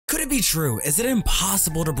Could it be true? Is it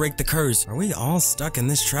impossible to break the curse? Are we all stuck in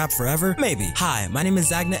this trap forever? Maybe. Hi, my name is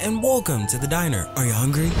Zagna and welcome to the diner. Are you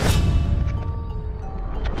hungry?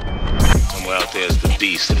 Somewhere out there is the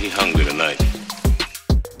beast and he hungry tonight.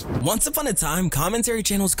 Once upon a time, commentary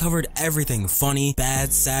channels covered everything. Funny,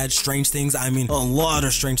 bad, sad, strange things. I mean, a lot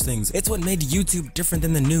of strange things. It's what made YouTube different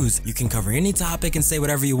than the news. You can cover any topic and say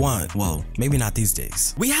whatever you want. Well, maybe not these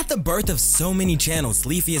days. We had the birth of so many channels.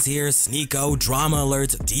 Leafy is here, Sneeko, Drama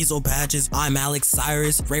Alerts, Diesel Patches, I'm Alex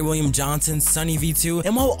Cyrus, Ray William Johnson, Sunny V2,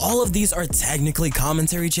 and while all of these are technically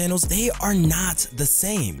commentary channels, they are not the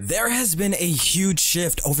same. There has been a huge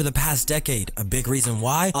shift over the past decade. A big reason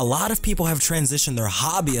why, a lot of people have transitioned their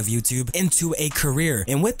hobby of YouTube into a career,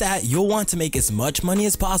 and with that you'll want to make as much money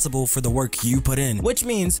as possible for the work you put in, which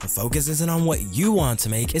means the focus isn't on what you want to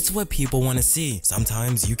make, it's what people want to see.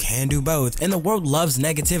 Sometimes you can do both, and the world loves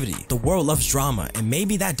negativity, the world loves drama, and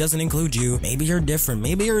maybe that doesn't include you. Maybe you're different,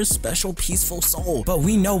 maybe you're a special peaceful soul, but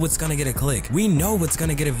we know what's gonna get a click, we know what's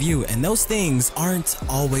gonna get a view, and those things aren't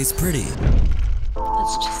always pretty.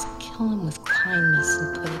 Let's just kill him with kindness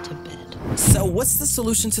and put it to bed. So what's the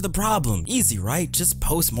solution to the problem? Easy, right? Just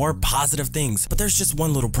post more positive things. But there's just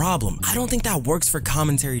one little problem. I don't think that works for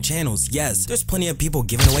commentary channels. Yes, there's plenty of people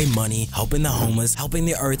giving away money, helping the homeless, helping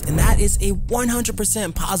the earth, and that is a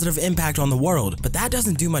 100% positive impact on the world. But that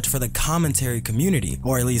doesn't do much for the commentary community,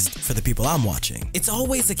 or at least for the people I'm watching. It's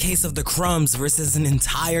always a case of the crumbs versus an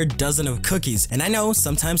entire dozen of cookies. And I know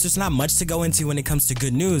sometimes there's not much to go into when it comes to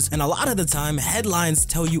good news, and a lot of the time headlines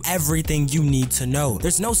tell you everything you need to know.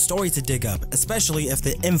 There's no story to dig up, especially if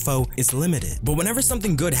the info is limited. But whenever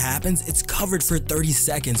something good happens, it's covered for 30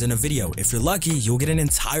 seconds in a video. If you're lucky, you'll get an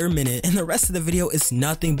entire minute, and the rest of the video is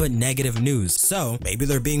nothing but negative news. So maybe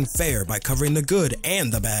they're being fair by covering the good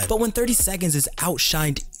and the bad. But when 30 seconds is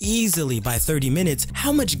outshined easily by 30 minutes,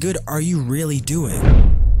 how much good are you really doing?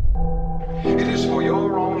 It is for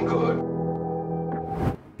your own good.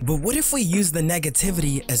 But what if we use the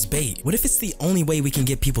negativity as bait? What if it's the only way we can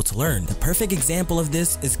get people to learn? The perfect example of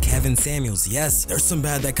this is Kevin Samuels. Yes, there's some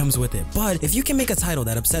bad that comes with it, but if you can make a title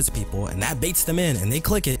that upsets people and that baits them in and they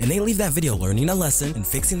click it and they leave that video learning a lesson and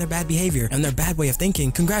fixing their bad behavior and their bad way of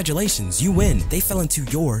thinking, congratulations, you win. They fell into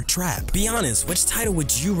your trap. Be honest, which title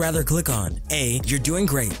would you rather click on? A, you're doing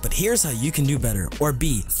great, but here's how you can do better. Or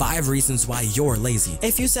B, 5 reasons why you're lazy.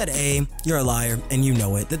 If you said A, you're a liar and you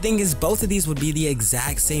know it. The thing is, both of these would be the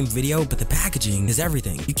exact same video, but the packaging is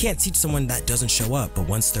everything. You can't teach someone that doesn't show up, but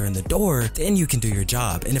once they're in the door, then you can do your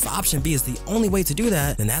job. And if option B is the only way to do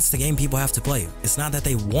that, then that's the game people have to play. It's not that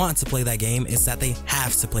they want to play that game, it's that they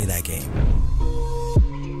have to play that game.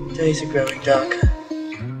 Days are growing darker.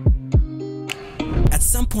 At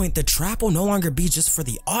some point, the trap will no longer be just for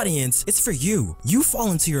the audience, it's for you. You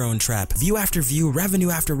fall into your own trap, view after view, revenue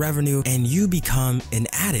after revenue, and you become an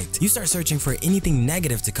addict. You start searching for anything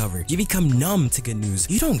negative to cover. You become numb to good news.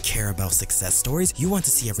 You don't care about success stories. You want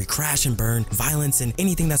to see every crash and burn, violence, and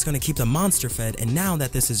anything that's going to keep the monster fed. And now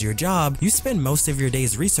that this is your job, you spend most of your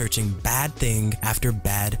days researching bad thing after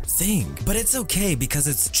bad thing. But it's okay because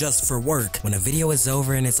it's just for work. When a video is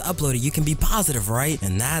over and it's uploaded, you can be positive, right?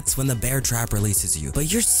 And that's when the bear trap releases you.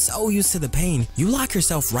 But you're so used to the pain, you lock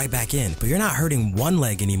yourself right back in. But you're not hurting one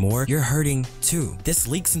leg anymore, you're hurting two. This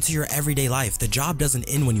leaks into your everyday life. The job doesn't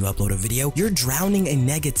end when you upload a video. You're drowning in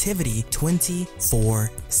negativity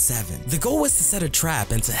 24/7. The goal was to set a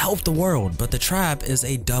trap and to help the world, but the trap is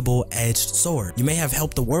a double-edged sword. You may have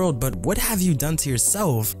helped the world, but what have you done to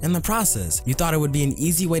yourself in the process? You thought it would be an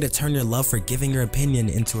easy way to turn your love for giving your opinion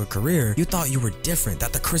into a career. You thought you were different,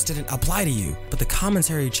 that the curse didn't apply to you. But the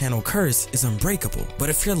commentary channel curse is unbreakable. But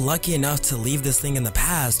if you're lucky enough to leave this thing in the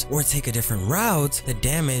past or take a different route, the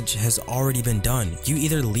damage has already been done. You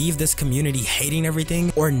either leave this community hating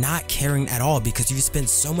everything or not caring at all because you've spent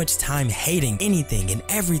so much time hating anything and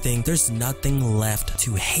everything, there's nothing left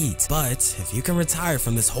to hate. But if you can retire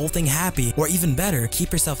from this whole thing happy, or even better,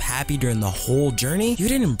 keep yourself happy during the whole journey, you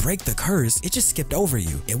didn't break the curse, it just skipped over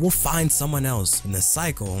you. It will find someone else and the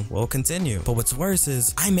cycle will continue. But what's worse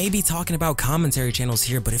is, I may be talking about commentary channels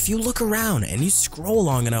here, but if you look around and you scroll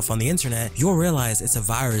long enough on the internet, you'll realize it's a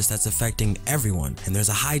virus that's affecting everyone, and there's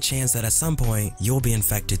a high chance that at some point you'll be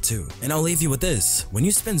infected too. And I'll leave you with this: when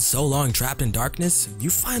you spend so long trapped in darkness, you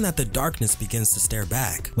find that the darkness begins to stare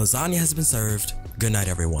back. Lasagna has been served. Good night,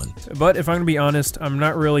 everyone. But if I'm gonna be honest, I'm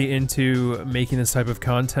not really into making this type of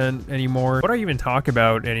content anymore. What do I even talk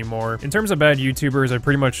about anymore? In terms of bad YouTubers, I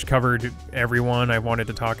pretty much covered everyone I wanted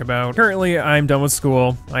to talk about. Currently, I'm done with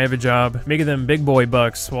school. I have a job, making them big boy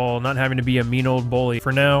bucks while not having to be a mean old bully.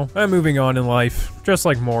 For now, I'm moving on in life, just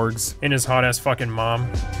like Morgs and his hot ass fucking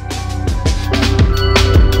mom.